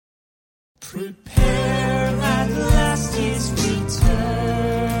Prepare at last his return.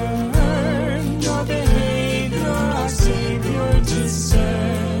 Your behavior our Savior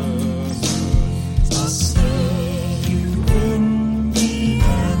discerns. To save you in the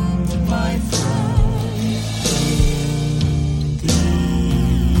end, my friend.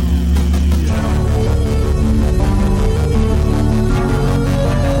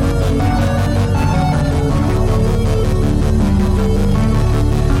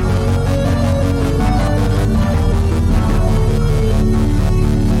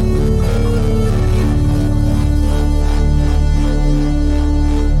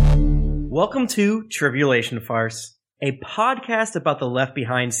 Welcome to Tribulation, Farce, a podcast about the Left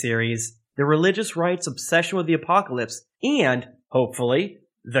Behind series, the religious right's obsession with the apocalypse, and, hopefully,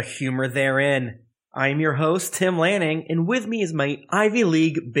 the humor therein. I am your host, Tim Lanning, and with me is my Ivy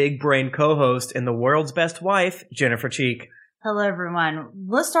League big brain co-host and the world's best wife, Jennifer Cheek. Hello, everyone.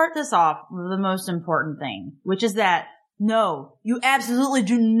 Let's start this off with the most important thing, which is that, no, you absolutely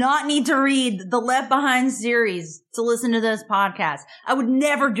do not need to read the Left Behind series to listen to this podcast. I would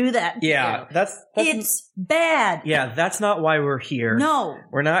never do that. Yeah, that's it's bad. Yeah, that's not why we're here. No.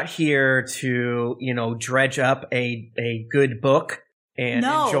 We're not here to, dredge up a good book and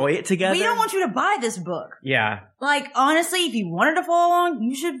enjoy it together. We don't want you to buy this book. Yeah. Like, honestly, if you wanted to follow along,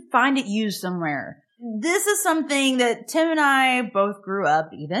 you should find it used somewhere. This is something that Tim and I both grew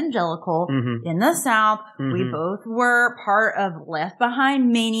up evangelical in the South. We both were part of Left Behind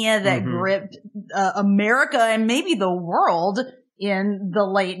mania that gripped America and maybe the world in the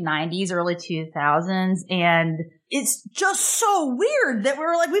late 90s, early 2000s. And it's just so weird that we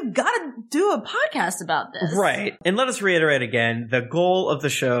were like, we've got to do a podcast about this. Right. And let us reiterate again, the goal of the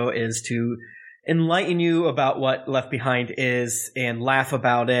show is to enlighten you about what Left Behind is and laugh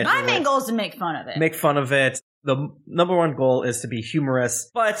about it. My main goal is to make fun of it. Make fun of it. The number one goal is to be humorous,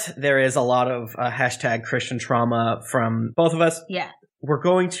 but there is a lot of hashtag Christian trauma from both of us. Yeah. We're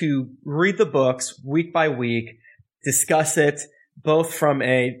going to read the books week by week, discuss it, both from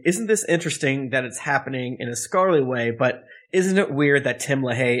isn't this interesting that it's happening in a scholarly way, but isn't it weird that Tim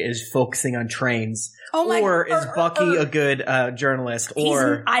LaHaye is focusing on trains? Or is Bucky a good journalist?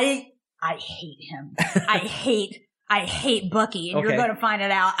 I hate him. I hate Bucky, and you're going to find it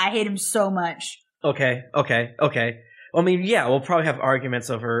out. I hate him so much. Okay. I mean, yeah, we'll probably have arguments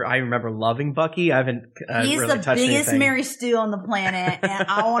over, I remember loving Bucky. I haven't He's really touched anything. He's the biggest Mary Stew on the planet, and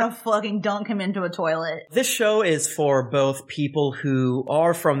I want to fucking dunk him into a toilet. This show is for both people who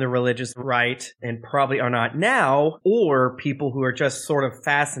are from the religious right and probably are not now, or people who are just sort of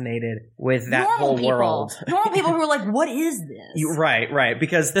fascinated with that whole world. Normal people who are like, what is this? Right.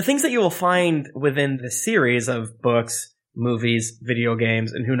 Because the things that you will find within the series of books, movies, video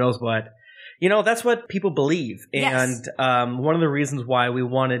games, and who knows what, that's what people believe. Yes. And one of the reasons why we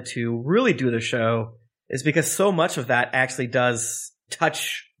wanted to really do the show is because so much of that actually does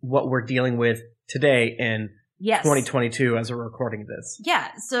touch what we're dealing with today in 2022 as we're recording this. Yeah.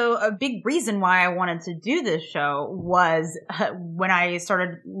 So a big reason why I wanted to do this show was when I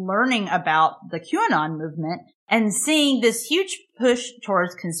started learning about the QAnon movement and seeing this huge push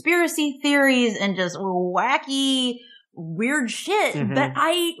towards conspiracy theories and just wacky weird shit, but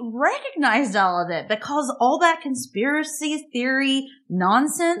I recognized all of it because all that conspiracy theory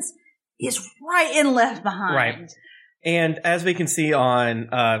nonsense is right in Left Behind. Right. And as we can see on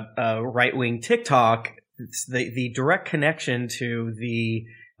right-wing TikTok, the direct connection to the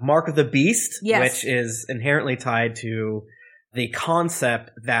Mark of the Beast, which is inherently tied to the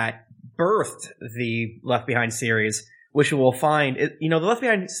concept that birthed the Left Behind series, which you will find, the Left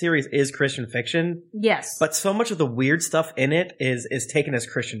Behind series is Christian fiction. Yes. But so much of the weird stuff in it is taken as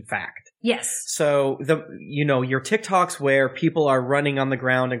Christian fact. Yes. So your TikToks where people are running on the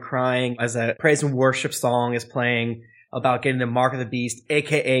ground and crying as a praise and worship song is playing about getting the Mark of the Beast,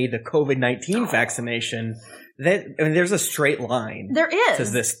 aka the COVID-19 vaccination. There's a straight line. There is. To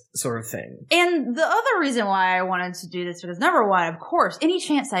this sort of thing. And the other reason why I wanted to do this, because number one, of course, any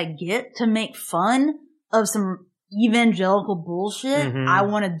chance I get to make fun of some evangelical bullshit, I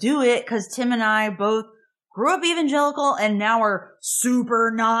want to do it because Tim and I both grew up evangelical and now we're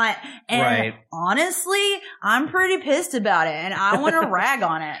super not. And honestly, I'm pretty pissed about it and I want to rag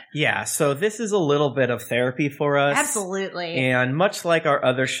on it. Yeah, so this is a little bit of therapy for us. Absolutely. And much like our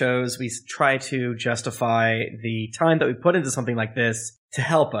other shows, we try to justify the time that we put into something like this to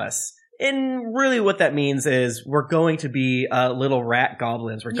help us. And really what that means is we're going to be little rat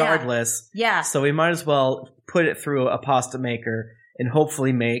goblins regardless. Yeah. So we might as well put it through a pasta maker and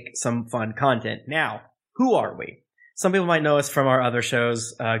hopefully make some fun content. Now, who are we? Some people might know us from our other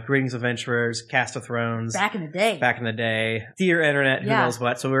shows, Greetings Adventurers, Cast of Thrones. Back in the day. Dear Internet, who knows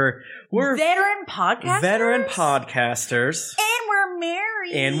what. So we're veteran podcasters.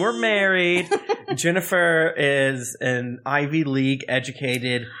 And we're married. Jennifer is an Ivy League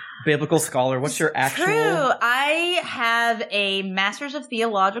educated biblical scholar. What's your actual? True. I have a Master's of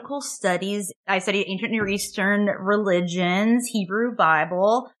Theological Studies. I studied ancient Near Eastern religions, Hebrew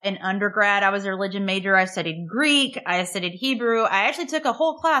Bible. In undergrad, I was a religion major. I studied Greek. I studied Hebrew. I actually took a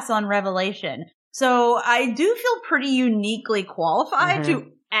whole class on Revelation. So I do feel pretty uniquely qualified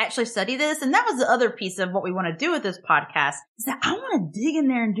to actually study this. And that was the other piece of what we want to do with this podcast, is that I want to dig in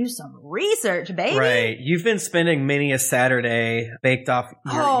there and do some research, baby. Right. You've been spending many a Saturday baked off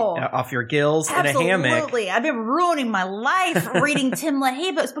your gills in a hammock. Absolutely. I've been ruining my life reading Tim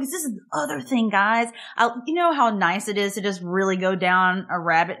LaHaye books, because this is the other thing, guys. You know how nice it is to just really go down a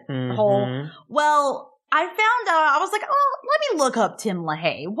rabbit hole? Well, I found out, I was like, oh, let me look up Tim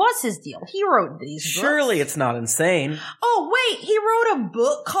LaHaye. What's his deal? He wrote these books. Surely it's not insane. Oh, wait, he wrote a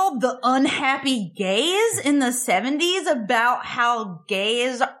book called The Unhappy Gays in the 70s about how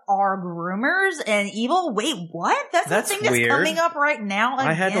gays are groomers and evil. Wait, what? That's the thing that's coming up right now again?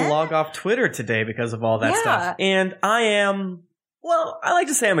 I had to log off Twitter today because of all that stuff. And I like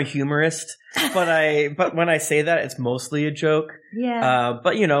to say I'm a humorist, but when I say that, it's mostly a joke. Yeah.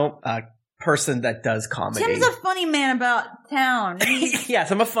 But person that does comedy. Tim's a funny man about town.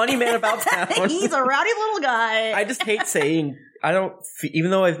 Yes, I'm a funny man about town. He's a rowdy little guy. I just hate saying, even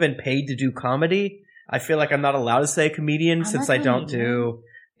though I've been paid to do comedy, I feel like I'm not allowed to say comedian since I don't do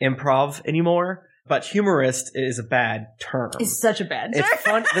improv anymore. But humorist is a bad term. It's such a bad term. It's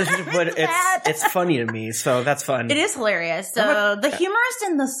fun, but it's funny to me, so that's fun. It is hilarious. So the humorist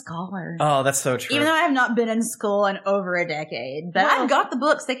and the scholar. Oh, that's so true. Even though I have not been in school in over a decade, but I've got the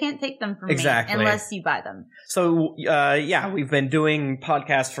books. They can't take them from me unless you buy them. So, we've been doing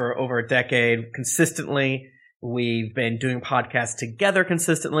podcasts for over a decade consistently. We've been doing podcasts together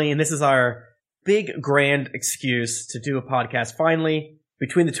consistently, and this is our big grand excuse to do a podcast finally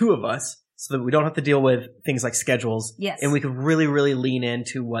between the two of us, so that we don't have to deal with things like schedules. Yes. And we can really, really lean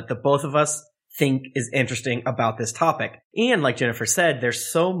into what the both of us think is interesting about this topic. And like Jennifer said,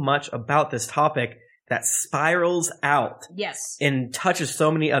 there's so much about this topic that spirals out. Yes. And touches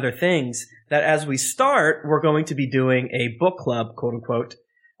so many other things that as we start, we're going to be doing a book club, quote unquote,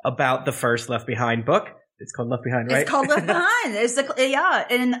 about the first Left Behind book. It's called Left Behind, right? It's called Left Behind.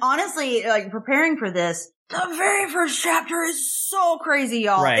 And honestly, like preparing for this, the very first chapter is so crazy,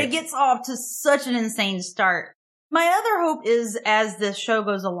 y'all. Right. It gets off to such an insane start. My other hope is, as this show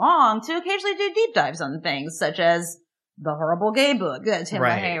goes along, to occasionally do deep dives on things, such as the horrible gay book that Tim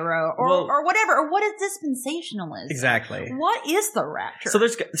LaHaye wrote, or whatever, or what is dispensationalism? Exactly. What is the rapture?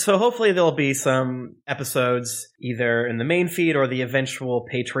 So hopefully there'll be some episodes either in the main feed or the eventual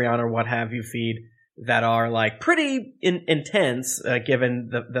Patreon or what have you feed that are like pretty intense, given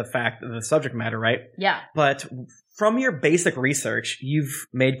the fact of the subject matter, right? Yeah. But from your basic research, you've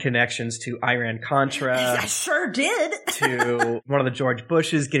made connections to Iran-Contra. I sure did. To one of the George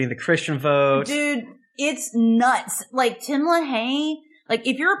Bushes getting the Christian vote. Dude, it's nuts. Like, Tim LaHaye, like,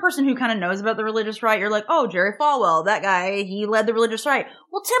 if you're a person who kind of knows about the religious right, you're like, oh, Jerry Falwell, that guy, he led the religious right.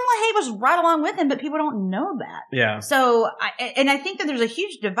 Well, Tim LaHaye was right along with him, but people don't know that. Yeah. So, I think that there's a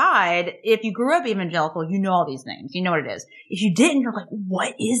huge divide. If you grew up evangelical, you know all these names. You know what it is. If you didn't, you're like,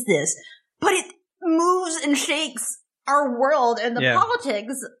 what is this? But it moves and shakes our world and the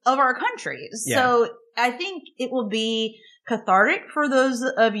politics of our country. Yeah. So, I think it will be cathartic for those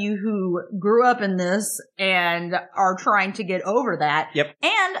of you who grew up in this and are trying to get over that. Yep.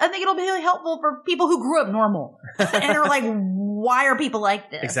 And I think it'll be really helpful for people who grew up normal and are like, why are people like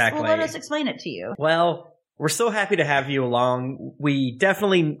this? Exactly. Well, let us explain it to you. Well, we're so happy to have you along. We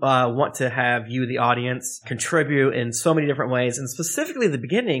definitely want to have you, the audience, contribute in so many different ways. And specifically at the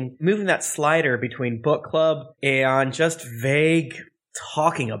beginning, moving that slider between book club and just vague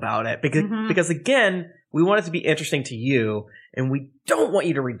talking about it. Because again, we want it to be interesting to you, and we don't want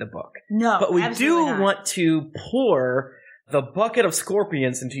you to read the book. No, but we do not. want to pour the bucket of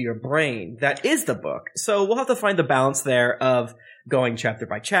scorpions into your brain that is the book. So we'll have to find the balance there of going chapter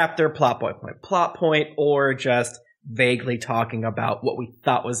by chapter, plot point, or just vaguely talking about what we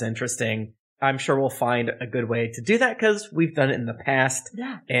thought was interesting. I'm sure we'll find a good way to do that because we've done it in the past.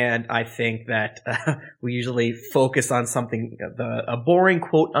 Yeah. And I think that we usually focus on something, a boring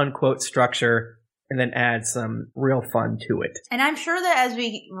quote unquote structure, and then add some real fun to it. And I'm sure that as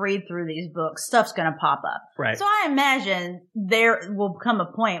we read through these books, stuff's going to pop up. Right. So I imagine there will come a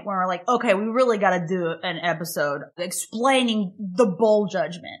point where we're like, okay, we really got to do an episode explaining the bowl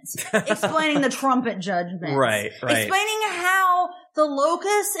judgments, explaining the trumpet judgments. Right. Explaining how the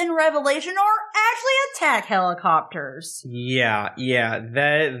locusts in Revelation are actually attack helicopters. Yeah,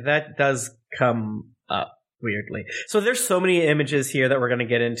 that does come up weirdly. So there's so many images here that we're going to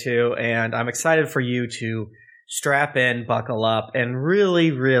get into, and I'm excited for you to strap in, buckle up, and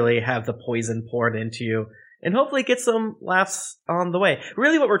really, really have the poison poured into you, and hopefully get some laughs on the way.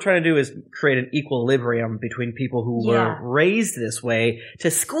 Really what we're trying to do is create an equilibrium between people who were raised this way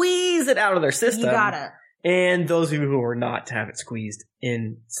to squeeze it out of their system. You gotta. And those of you who are not, to have it squeezed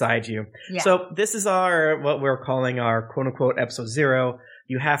inside you. Yeah. So this is what we're calling our quote-unquote episode 0.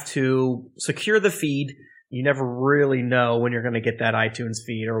 You have to secure the feed. You never really know when you're going to get that iTunes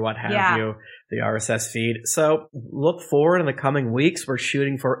feed or what have you, the RSS feed. So look forward in the coming weeks. We're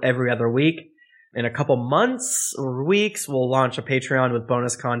shooting for every other week. In a couple months or weeks, we'll launch a Patreon with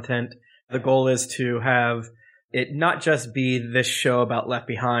bonus content. The goal is to have it not just be this show about Left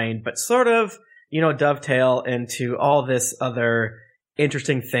Behind, but sort of, dovetail into all this other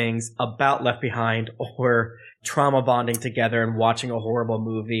interesting things about Left Behind, or trauma bonding together and watching a horrible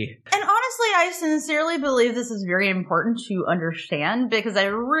movie. And honestly, I sincerely believe this is very important to understand, because I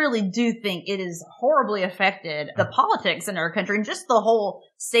really do think it has horribly affected the politics in our country and just the whole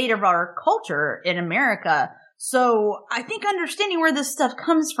state of our culture in America. So I think understanding where this stuff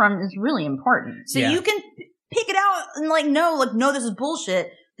comes from is really important. So you can pick it out and no, this is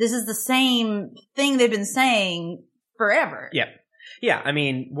bullshit. This is the same thing they've been saying forever. Yeah. I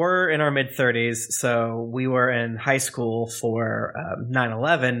mean, we're in our mid-30s, so we were in high school for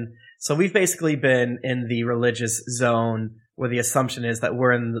 9/11. So we've basically been in the religious zone where the assumption is that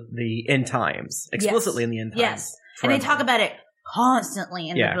we're in the end times, explicitly in the end times. Yes. Forever. And they talk about it constantly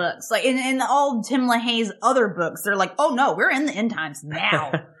in the books. Like in all Tim LaHaye's other books, they're like, oh no, we're in the end times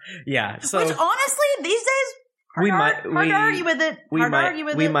now. So, which honestly, these days, hard to argue with it.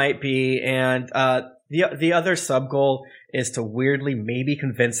 We might be. And the other sub-goal is to weirdly maybe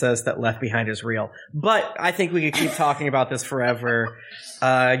convince us that Left Behind is real. But I think we could keep talking about this forever.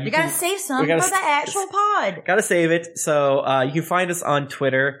 You gotta save some for the actual pod. Gotta save it. So you can find us on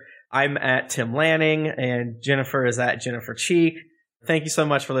Twitter. I'm at Tim Lanning, and Jennifer is at Jennifer Cheek. Thank you so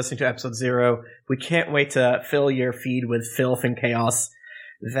much for listening to episode 0. We can't wait to fill your feed with filth and chaos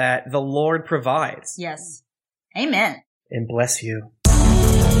that the Lord provides. Yes. Amen. And bless you.